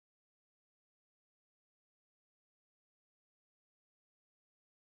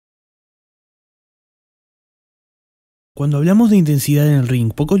Cuando hablamos de intensidad en el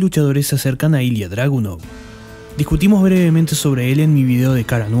ring, pocos luchadores se acercan a Ilja Dragunov. Discutimos brevemente sobre él en mi video de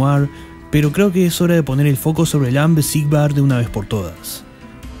Cara Noir, pero creo que es hora de poner el foco sobre el llegar de una vez por todas.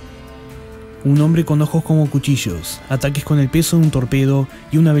 Un hombre con ojos como cuchillos, ataques con el peso de un torpedo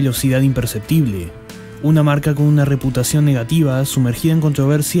y una velocidad imperceptible. Una marca con una reputación negativa, sumergida en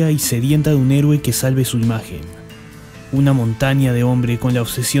controversia y sedienta de un héroe que salve su imagen. Una montaña de hombre con la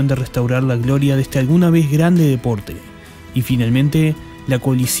obsesión de restaurar la gloria de este alguna vez grande deporte. Y finalmente, la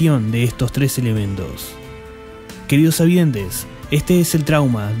colisión de estos tres elementos. Queridos sabientes, este es el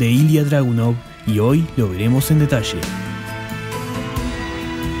trauma de Ilja Dragunov y hoy lo veremos en detalle.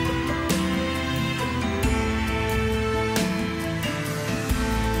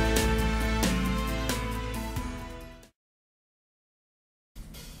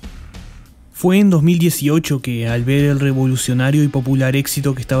 Fue en 2018 que, al ver el revolucionario y popular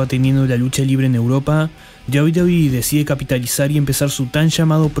éxito que estaba teniendo la lucha libre en Europa, WWE decide capitalizar y empezar su tan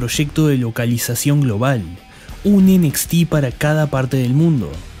llamado proyecto de localización global, un NXT para cada parte del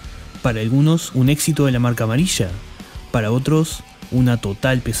mundo. Para algunos, un éxito de la marca amarilla, para otros, una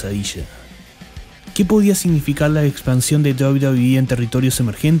total pesadilla. ¿Qué podía significar la expansión de WWE en territorios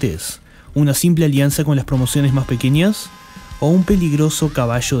emergentes? ¿Una simple alianza con las promociones más pequeñas? ¿O un peligroso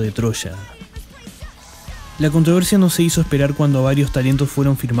caballo de Troya? La controversia no se hizo esperar cuando varios talentos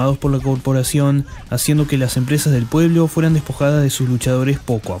fueron firmados por la corporación, haciendo que las empresas del pueblo fueran despojadas de sus luchadores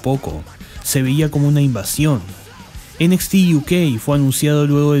poco a poco. Se veía como una invasión. NXT UK fue anunciado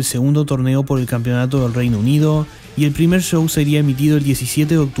luego del segundo torneo por el campeonato del Reino Unido y el primer show sería emitido el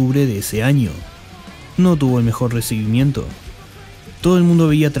 17 de octubre de ese año. No tuvo el mejor recibimiento. Todo el mundo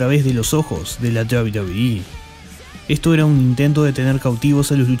veía a través de los ojos de la WWE. Esto era un intento de tener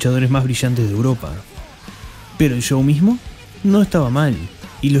cautivos a los luchadores más brillantes de Europa. Pero el show mismo no estaba mal,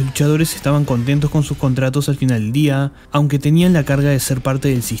 y los luchadores estaban contentos con sus contratos al final del día, aunque tenían la carga de ser parte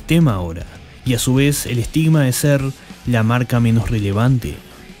del sistema ahora, y a su vez el estigma de ser la marca menos relevante.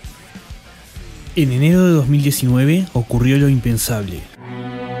 En enero de 2019 ocurrió lo impensable.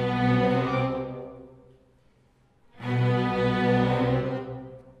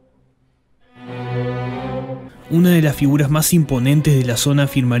 Una de las figuras más imponentes de la zona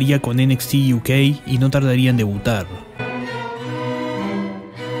firmaría con NXT UK y no tardaría en debutar.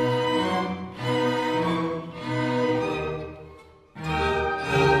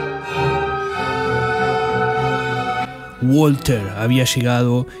 Walter había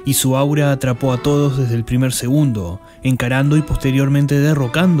llegado y su aura atrapó a todos desde el primer segundo, encarando y posteriormente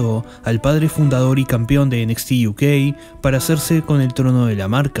derrocando al padre fundador y campeón de NXT UK para hacerse con el trono de la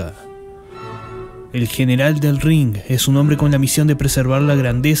marca. El general del ring es un hombre con la misión de preservar la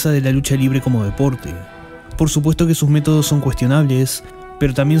grandeza de la lucha libre como deporte. Por supuesto que sus métodos son cuestionables,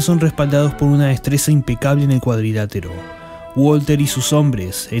 pero también son respaldados por una destreza impecable en el cuadrilátero. Walter y sus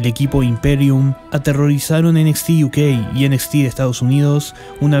hombres, el equipo Imperium, aterrorizaron NXT UK y NXT de Estados Unidos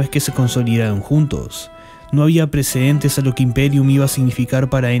una vez que se consolidaron juntos. No había precedentes a lo que Imperium iba a significar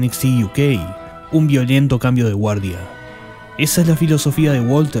para NXT UK, un violento cambio de guardia. Esa es la filosofía de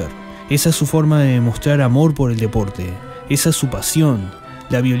Walter. Esa es su forma de demostrar amor por el deporte, esa es su pasión,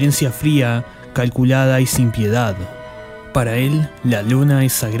 la violencia fría, calculada y sin piedad. Para él, la lona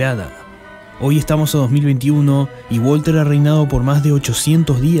es sagrada. Hoy estamos a 2021 y Walter ha reinado por más de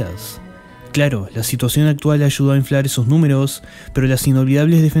 800 días. Claro, la situación actual ayudó a inflar esos números, pero las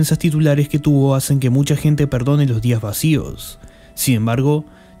inolvidables defensas titulares que tuvo hacen que mucha gente perdone los días vacíos. Sin embargo,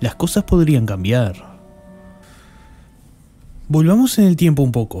 las cosas podrían cambiar. Volvamos en el tiempo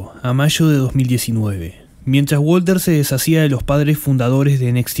un poco, a mayo de 2019. Mientras Walter se deshacía de los padres fundadores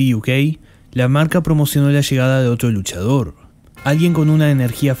de NXT UK, la marca promocionó la llegada de otro luchador. Alguien con una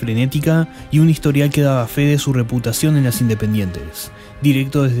energía frenética y un historial que daba fe de su reputación en las independientes.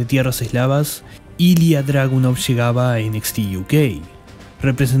 Directo desde tierras eslavas, Ilja Dragunov llegaba a NXT UK.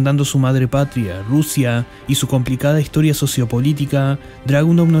 Representando su madre patria, Rusia, y su complicada historia sociopolítica,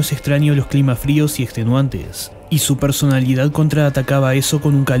 Dragunov no es extraño a los climas fríos y extenuantes, y su personalidad contraatacaba eso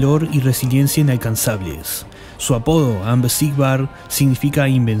con un calor y resiliencia inalcanzables. Su apodo, llegar, significa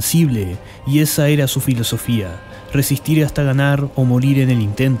invencible, y esa era su filosofía, resistir hasta ganar o morir en el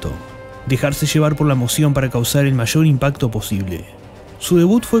intento, dejarse llevar por la emoción para causar el mayor impacto posible. Su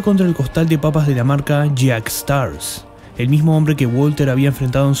debut fue contra el costal de papas de la marca Jack Stars, el mismo hombre que Walter había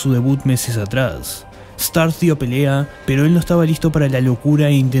enfrentado en su debut meses atrás. Stars dio pelea, pero él no estaba listo para la locura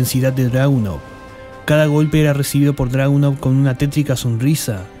e intensidad de Dragunov. Cada golpe era recibido por Dragunov con una tétrica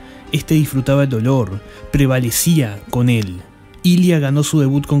sonrisa. Este disfrutaba el dolor, prevalecía con él. Ilja ganó su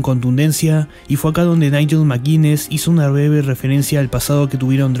debut con contundencia y fue acá donde Nigel McGuinness hizo una breve referencia al pasado que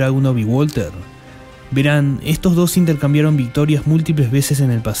tuvieron Dragunov y Walter. Verán, estos dos intercambiaron victorias múltiples veces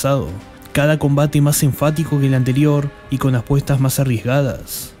en el pasado, cada combate más enfático que el anterior y con apuestas más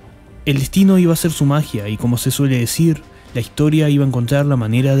arriesgadas. El destino iba a hacer su magia y, como se suele decir, la historia iba a encontrar la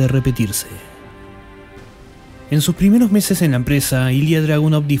manera de repetirse. En sus primeros meses en la empresa, Ilja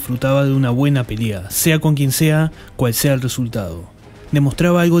Dragunov disfrutaba de una buena pelea, sea con quien sea, cual sea el resultado.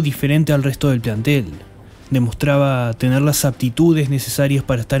 Demostraba algo diferente al resto del plantel. Demostraba tener las aptitudes necesarias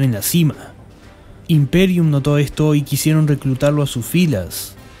para estar en la cima. Imperium notó esto y quisieron reclutarlo a sus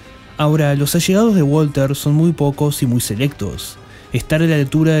filas. Ahora, los allegados de Walter son muy pocos y muy selectos. Estar a la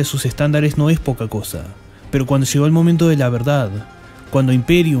altura de sus estándares no es poca cosa. Pero cuando llegó el momento de la verdad, cuando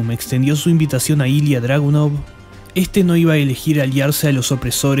Imperium extendió su invitación a Ilja Dragunov, este no iba a elegir aliarse a los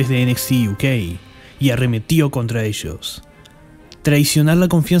opresores de NXT UK, y arremetió contra ellos. Traicionar la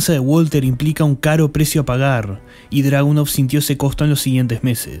confianza de Walter implica un caro precio a pagar, y Dragunov sintió ese costo en los siguientes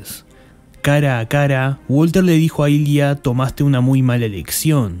meses. Cara a cara, Walter le dijo a Ilja: tomaste una muy mala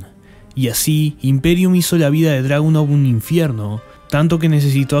elección. Y así, Imperium hizo la vida de Dragunov un infierno, tanto que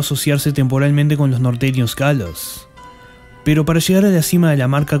necesitó asociarse temporalmente con los Northerians Galos. Pero para llegar a la cima de la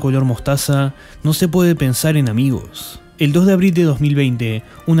marca color mostaza, no se puede pensar en amigos. El 2 de abril de 2020,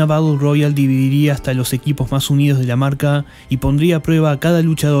 una Battle Royale dividiría hasta los equipos más unidos de la marca y pondría a prueba a cada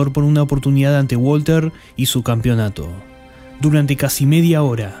luchador por una oportunidad ante Walter y su campeonato. Durante casi media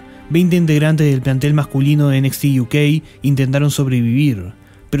hora, 20 integrantes del plantel masculino de NXT UK intentaron sobrevivir,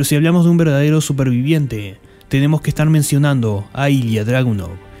 pero si hablamos de un verdadero superviviente, tenemos que estar mencionando a Ilja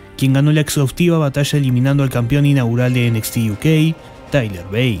Dragunov, quien ganó la exhaustiva batalla eliminando al campeón inaugural de NXT UK, Tyler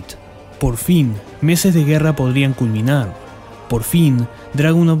Bate. Por fin, meses de guerra podrían culminar. Por fin,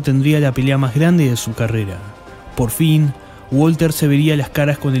 Dragunov tendría la pelea más grande de su carrera. Por fin, Walter se vería las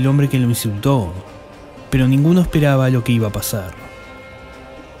caras con el hombre que lo insultó. Pero ninguno esperaba lo que iba a pasar.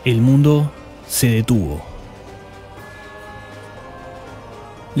 El mundo se detuvo.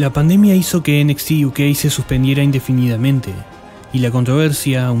 La pandemia hizo que NXT UK se suspendiera indefinidamente, y la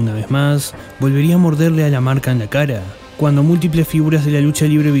controversia, una vez más, volvería a morderle a la marca en la cara, cuando múltiples figuras de la lucha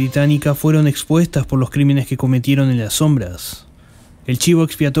libre británica fueron expuestas por los crímenes que cometieron en las sombras. El chivo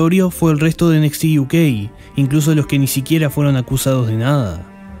expiatorio fue el resto de NXT UK, incluso los que ni siquiera fueron acusados de nada.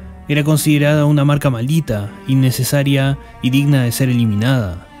 Era considerada una marca maldita, innecesaria y digna de ser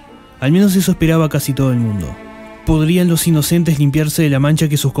eliminada. Al menos eso esperaba casi todo el mundo. ¿Podrían los inocentes limpiarse de la mancha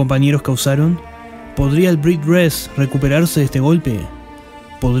que sus compañeros causaron? ¿Podría el Brit Rest recuperarse de este golpe?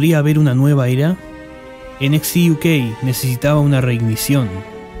 ¿Podría haber una nueva era? NXT UK necesitaba una reignición.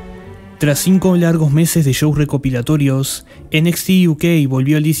 Tras 5 largos meses de shows recopilatorios, NXT UK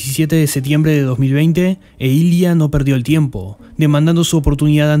volvió el 17 de septiembre de 2020 e Ilja no perdió el tiempo, demandando su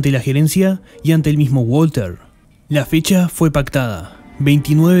oportunidad ante la gerencia y ante el mismo Walter. La fecha fue pactada,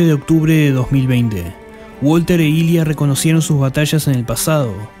 29 de octubre de 2020. Walter e Ilja reconocieron sus batallas en el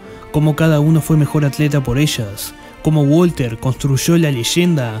pasado, cómo cada uno fue mejor atleta por ellas, cómo Walter construyó la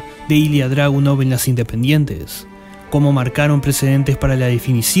leyenda de Ilja Dragunov en las independientes, cómo marcaron precedentes para la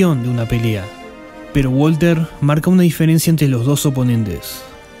definición de una pelea. Pero Walter marca una diferencia entre los dos oponentes.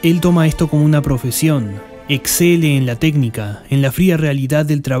 Él toma esto como una profesión, excele en la técnica, en la fría realidad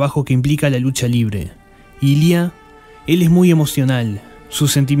del trabajo que implica la lucha libre. Ilja, él es muy emocional,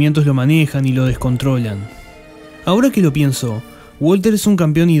 sus sentimientos lo manejan y lo descontrolan. Ahora que lo pienso, Walter es un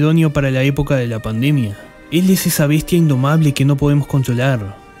campeón idóneo para la época de la pandemia. Él es esa bestia indomable que no podemos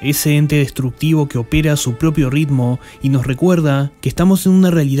controlar, ese ente destructivo que opera a su propio ritmo y nos recuerda que estamos en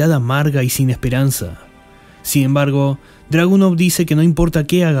una realidad amarga y sin esperanza. Sin embargo, Dragunov dice que no importa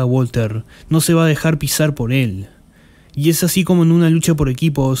qué haga Walter, no se va a dejar pisar por él. Y es así como en una lucha por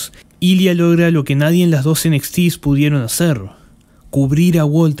equipos, Ilja logra lo que nadie en las dos NXTs pudieron hacer: cubrir a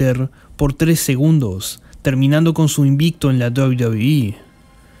Walter por 3 segundos, terminando con su invicto en la WWE.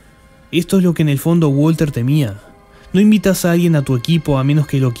 Esto es lo que en el fondo Walter temía. No invitas a alguien a tu equipo a menos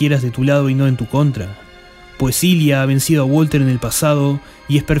que lo quieras de tu lado y no en tu contra. Pues Ilja ha vencido a Walter en el pasado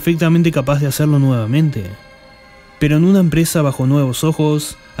y es perfectamente capaz de hacerlo nuevamente. Pero en una empresa bajo nuevos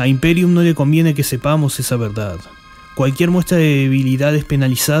ojos, a Imperium no le conviene que sepamos esa verdad. Cualquier muestra de debilidad es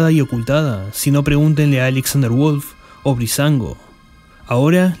penalizada y ocultada, si no pregúntenle a Alexander Wolf o Breezango.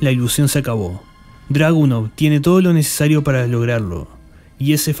 Ahora la ilusión se acabó. Dragunov tiene todo lo necesario para lograrlo,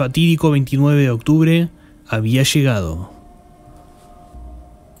 y ese fatídico 29 de octubre había llegado.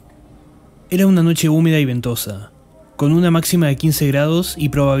 Era una noche húmeda y ventosa, con una máxima de 15 grados y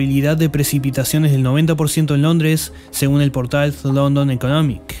probabilidad de precipitaciones del 90% en Londres, según el portal The London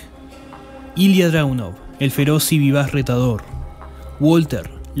Economic. Ilja Dragunov, el feroz y vivaz retador. Walter,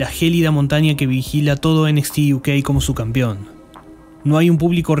 la gélida montaña que vigila todo NXT UK como su campeón. No hay un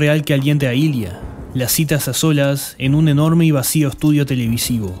público real que aliente a Ilja. las citas a solas en un enorme y vacío estudio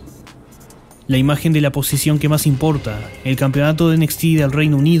televisivo. La imagen de la posición que más importa, el campeonato de NXT del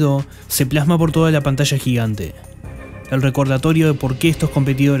Reino Unido, se plasma por toda la pantalla gigante. El recordatorio de por qué estos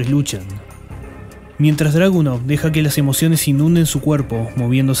competidores luchan. Mientras Dragunov deja que las emociones inunden su cuerpo,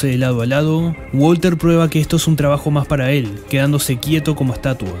 moviéndose de lado a lado, Walter prueba que esto es un trabajo más para él, quedándose quieto como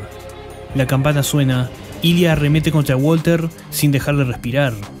estatua. La campana suena, Ilja arremete contra Walter sin dejar de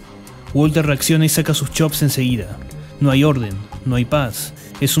respirar. Walter reacciona y saca sus chops enseguida. No hay orden, no hay paz,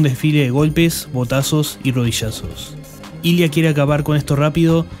 es un desfile de golpes, botazos y rodillazos. Ilja quiere acabar con esto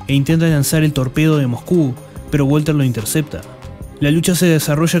rápido e intenta lanzar el torpedo de Moscú, pero Walter lo intercepta. La lucha se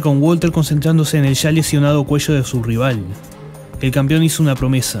desarrolla con Walter concentrándose en el ya lesionado cuello de su rival. El campeón hizo una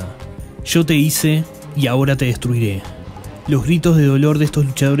promesa: yo te hice y ahora te destruiré. Los gritos de dolor de estos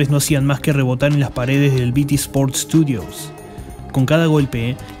luchadores no hacían más que rebotar en las paredes del BT Sports Studios. Con cada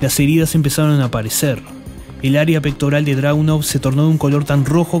golpe, las heridas empezaron a aparecer. El área pectoral de Dragunov se tornó de un color tan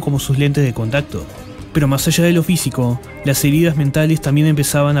rojo como sus lentes de contacto. Pero más allá de lo físico, las heridas mentales también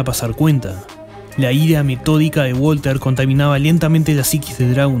empezaban a pasar cuenta. La ira metódica de Walter contaminaba lentamente la psiquis de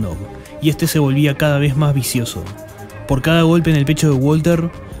Dragunov, y este se volvía cada vez más vicioso. Por cada golpe en el pecho de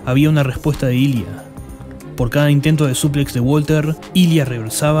Walter, había una respuesta de Ilja. Por cada intento de suplex de Walter, Ilja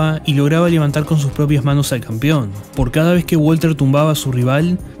reversaba y lograba levantar con sus propias manos al campeón. Por cada vez que Walter tumbaba a su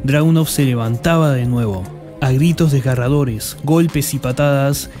rival, Dragunov se levantaba de nuevo. A gritos desgarradores, golpes y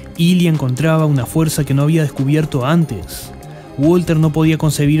patadas, Ilja encontraba una fuerza que no había descubierto antes. Walter no podía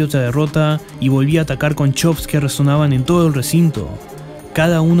concebir otra derrota y volvía a atacar con chops que resonaban en todo el recinto.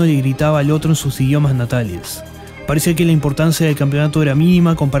 Cada uno le gritaba al otro en sus idiomas natales. Parecía que la importancia del campeonato era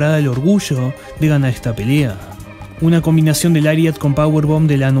mínima comparada al orgullo de ganar esta pelea. Una combinación de lariat con powerbomb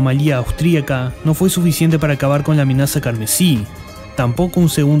de la anomalía austríaca no fue suficiente para acabar con la amenaza carmesí. Tampoco un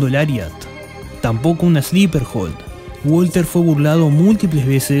segundo lariat. Tampoco una sleeper hold. Walter fue burlado múltiples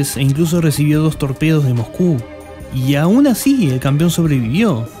veces e incluso recibió 2 torpedos de Moscú. Y aún así el campeón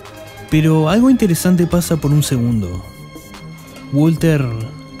sobrevivió. Pero algo interesante pasa por un segundo. Walter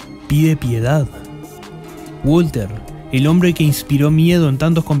pide piedad. Walter, el hombre que inspiró miedo en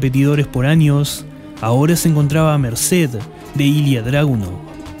tantos competidores por años, ahora se encontraba a merced de Ilja Dragunov.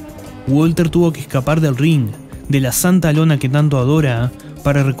 Walter tuvo que escapar del ring, de la santa lona que tanto adora,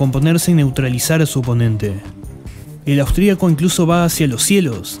 para recomponerse y neutralizar a su oponente. El austríaco incluso va hacia los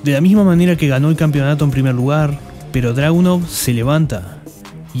cielos, de la misma manera que ganó el campeonato en primer lugar, pero Dragunov se levanta,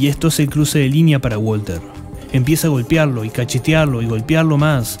 y esto es el cruce de línea para Walter. Empieza a golpearlo y cachetearlo y golpearlo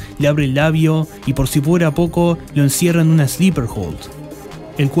más, le abre el labio y por si fuera poco lo encierra en una sleeper hold.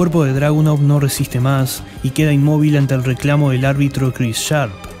 El cuerpo de Dragunov no resiste más y queda inmóvil ante el reclamo del árbitro Chris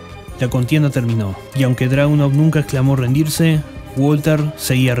Sharp. La contienda terminó, y aunque Dragunov nunca exclamó rendirse, Walter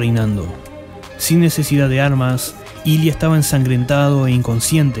seguía reinando. Sin necesidad de armas, Ilja estaba ensangrentado e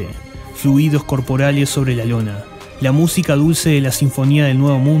inconsciente, fluidos corporales sobre la lona. La música dulce de la Sinfonía del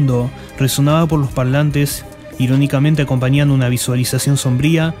Nuevo Mundo resonaba por los parlantes, irónicamente acompañando una visualización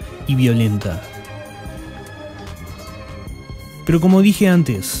sombría y violenta. Pero como dije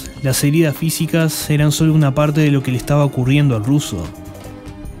antes, las heridas físicas eran solo una parte de lo que le estaba ocurriendo al ruso.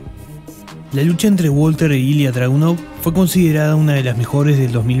 La lucha entre Walter e Ilja Dragunov fue considerada una de las mejores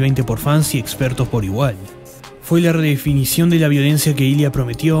del 2020 por fans y expertos por igual. Fue la redefinición de la violencia que Ilja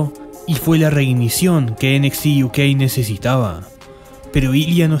prometió, y fue la reignición que NXT UK necesitaba. Pero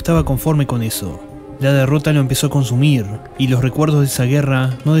Ilja no estaba conforme con eso. La derrota lo empezó a consumir, y los recuerdos de esa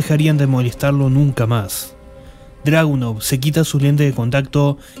guerra no dejarían de molestarlo nunca más. Dragunov se quita su lente de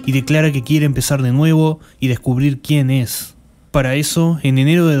contacto y declara que quiere empezar de nuevo y descubrir quién es. Para eso, en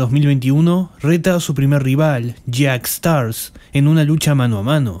enero de 2021, reta a su primer rival, Jack Stars, en una lucha mano a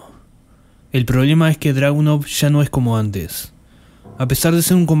mano. El problema es que Dragunov ya no es como antes. A pesar de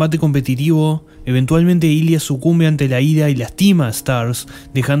ser un combate competitivo, eventualmente Ilja sucumbe ante la ira y lastima a Stars,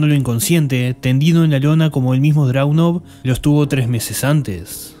 dejándolo inconsciente, tendido en la lona como el mismo Dragunov lo estuvo 3 meses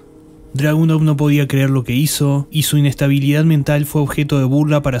antes. Dragunov no podía creer lo que hizo, y su inestabilidad mental fue objeto de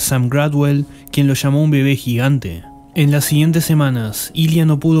burla para Sam Gradwell, quien lo llamó un bebé gigante. En las siguientes semanas, Ilja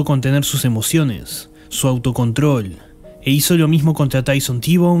no pudo contener sus emociones, su autocontrol, e hizo lo mismo contra Tyson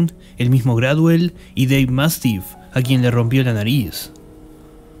T-Bone, el mismo Gradwell y Dave Mastiff, a quien le rompió la nariz.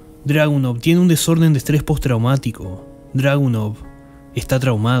 Dragunov tiene un desorden de estrés postraumático. Dragunov está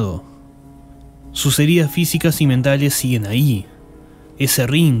traumado. Sus heridas físicas y mentales siguen ahí. Ese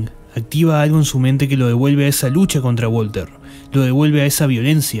ring activa algo en su mente que lo devuelve a esa lucha contra Walter, lo devuelve a esa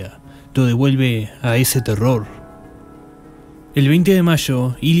violencia, lo devuelve a ese terror. El 20 de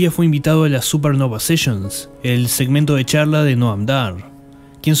mayo, Ilja fue invitado a las Supernova Sessions, el segmento de charla de Noam Dar.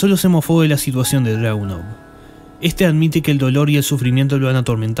 quien solo se mofó de la situación de Dragunov. Este admite que el dolor y el sufrimiento lo han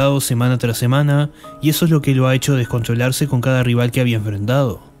atormentado semana tras semana, y eso es lo que lo ha hecho descontrolarse con cada rival que había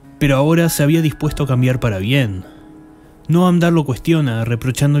enfrentado. Pero ahora se había dispuesto a cambiar para bien. Noam Dar lo cuestiona,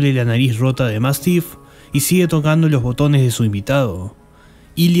 reprochándole la nariz rota de Mastiff, y sigue tocando los botones de su invitado.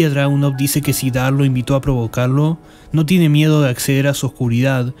 Ilja Dragunov dice que si Dar lo invitó a provocarlo, no tiene miedo de acceder a su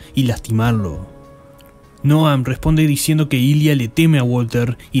oscuridad y lastimarlo. Noam responde diciendo que Ilja le teme a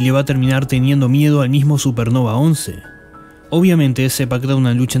Walter y le va a terminar teniendo miedo al mismo Supernova 11. Obviamente se pacta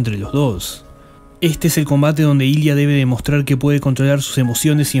una lucha entre los dos. Este es el combate donde Ilja debe demostrar que puede controlar sus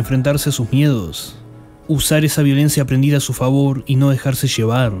emociones y enfrentarse a sus miedos. Usar esa violencia aprendida a su favor y no dejarse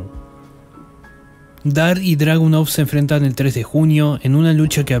llevar. Dar y Dragunov se enfrentan el 3 de junio en una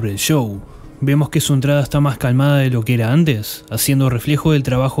lucha que abre el show. Vemos que su entrada está más calmada de lo que era antes, haciendo reflejo del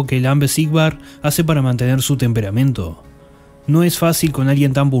trabajo que el Ambe Sigvar hace para mantener su temperamento. No es fácil con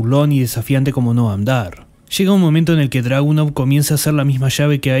alguien tan burlón y desafiante como Noam Dar. Llega un momento en el que Dragunov comienza a hacer la misma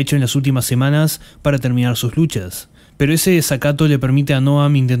llave que ha hecho en las últimas semanas para terminar sus luchas, pero ese desacato le permite a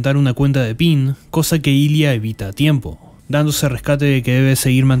Noam intentar una cuenta de pin, cosa que Ilja evita a tiempo. Dándose rescate de que debe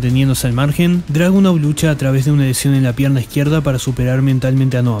seguir manteniéndose al margen, Dragunov lucha a través de una lesión en la pierna izquierda para superar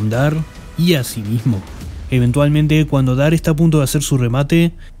mentalmente a Noam Dar y a sí mismo. Eventualmente, cuando Dar está a punto de hacer su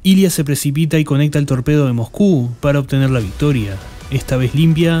remate, Ilja se precipita y conecta el torpedo de Moscú para obtener la victoria, esta vez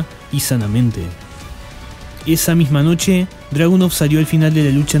limpia y sanamente. Esa misma noche, Dragunov salió al final de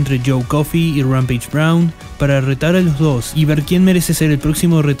la lucha entre Joe Coffey y Rampage Brown para retar a los dos y ver quién merece ser el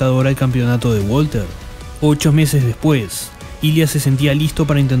próximo retador al campeonato de Walter. 8 meses después, Ilja se sentía listo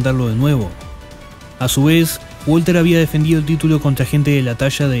para intentarlo de nuevo. A su vez, Walter había defendido el título contra gente de la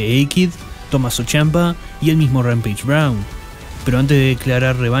talla de A-Kid, Tommaso Ciampa y el mismo Rampage Brown. Pero antes de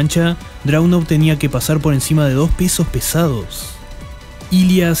declarar revancha, Dragunov tenía que pasar por encima de 2 pesos pesados.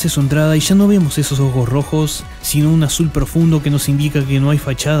 Ilja hace su entrada y ya no vemos esos ojos rojos, sino un azul profundo que nos indica que no hay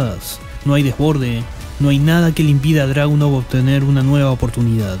fachadas, no hay desborde, no hay nada que le impida a Dragunov obtener una nueva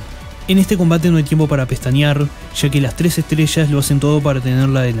oportunidad. En este combate no hay tiempo para pestañear, ya que las 3 estrellas lo hacen todo para tener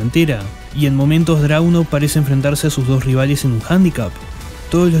la delantera, y en momentos Dragunov parece enfrentarse a sus 2 rivales en un handicap.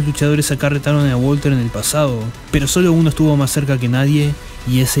 Todos los luchadores acá retaron a Walter en el pasado, pero solo uno estuvo más cerca que nadie,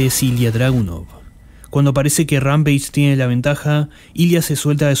 y ese es Ilja Dragunov. Cuando parece que Rampage tiene la ventaja, Ilja se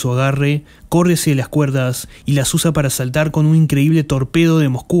suelta de su agarre, corre hacia las cuerdas y las usa para saltar con un increíble torpedo de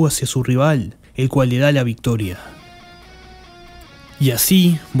Moscú hacia su rival, el cual le da la victoria. Y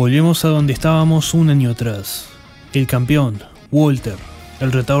así, volvemos a donde estábamos un año atrás. El campeón, Walter.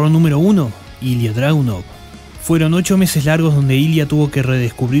 El retador número 1, Ilja Dragunov. Fueron 8 meses largos donde Ilja tuvo que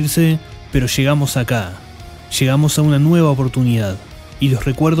redescubrirse, pero llegamos acá. Llegamos a una nueva oportunidad, y los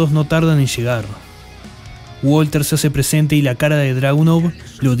recuerdos no tardan en llegar. Walter se hace presente y la cara de Dragunov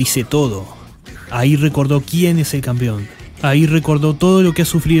lo dice todo. Ahí recordó quién es el campeón. Ahí recordó todo lo que ha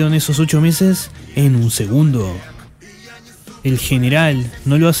sufrido en esos 8 meses en un segundo. El general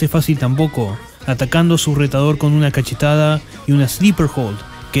no lo hace fácil tampoco, atacando a su retador con una cachetada y una sleeper hold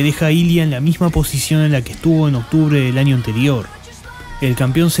que deja a Ilja en la misma posición en la que estuvo en octubre del año anterior. El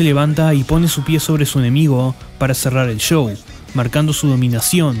campeón se levanta y pone su pie sobre su enemigo para cerrar el show, marcando su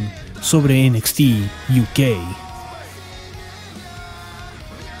dominación sobre NXT UK.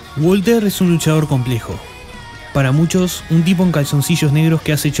 Walter es un luchador complejo. Para muchos, un tipo en calzoncillos negros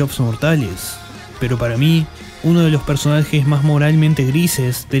que hace chops mortales, pero para mí, uno de los personajes más moralmente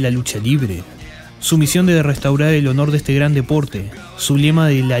grises de la lucha libre. Su misión de restaurar el honor de este gran deporte, su lema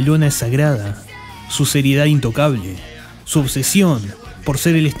de la lona es sagrada, su seriedad intocable, su obsesión por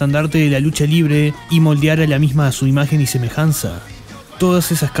ser el estandarte de la lucha libre y moldear a la misma a su imagen y semejanza.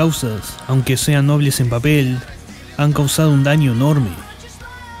 Todas esas causas, aunque sean nobles en papel, han causado un daño enorme.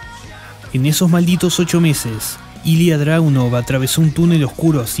 En esos malditos 8 meses, Ilja Dragunov atravesó un túnel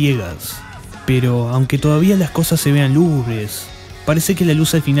oscuro a ciegas. Pero, aunque todavía las cosas se vean lúgubres, parece que la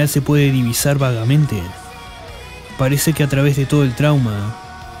luz al final se puede divisar vagamente. Parece que a través de todo el trauma,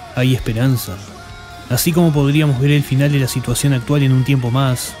 hay esperanza. Así como podríamos ver el final de la situación actual en un tiempo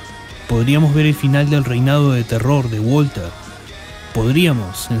más, podríamos ver el final del reinado de terror de Walter.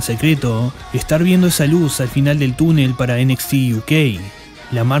 Podríamos, en secreto, estar viendo esa luz al final del túnel para NXT UK.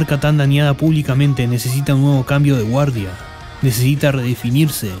 La marca tan dañada públicamente necesita un nuevo cambio de guardia, necesita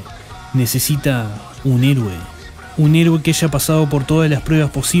redefinirse. Necesita un héroe. Un héroe que haya pasado por todas las pruebas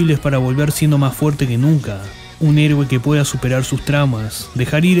posibles para volver siendo más fuerte que nunca. Un héroe que pueda superar sus traumas,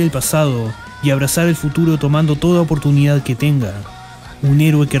 dejar ir el pasado y abrazar el futuro tomando toda oportunidad que tenga. Un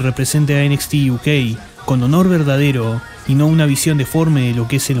héroe que represente a NXT UK con honor verdadero y no una visión deforme de lo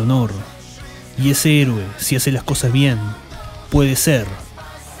que es el honor. Y ese héroe, si hace las cosas bien, puede ser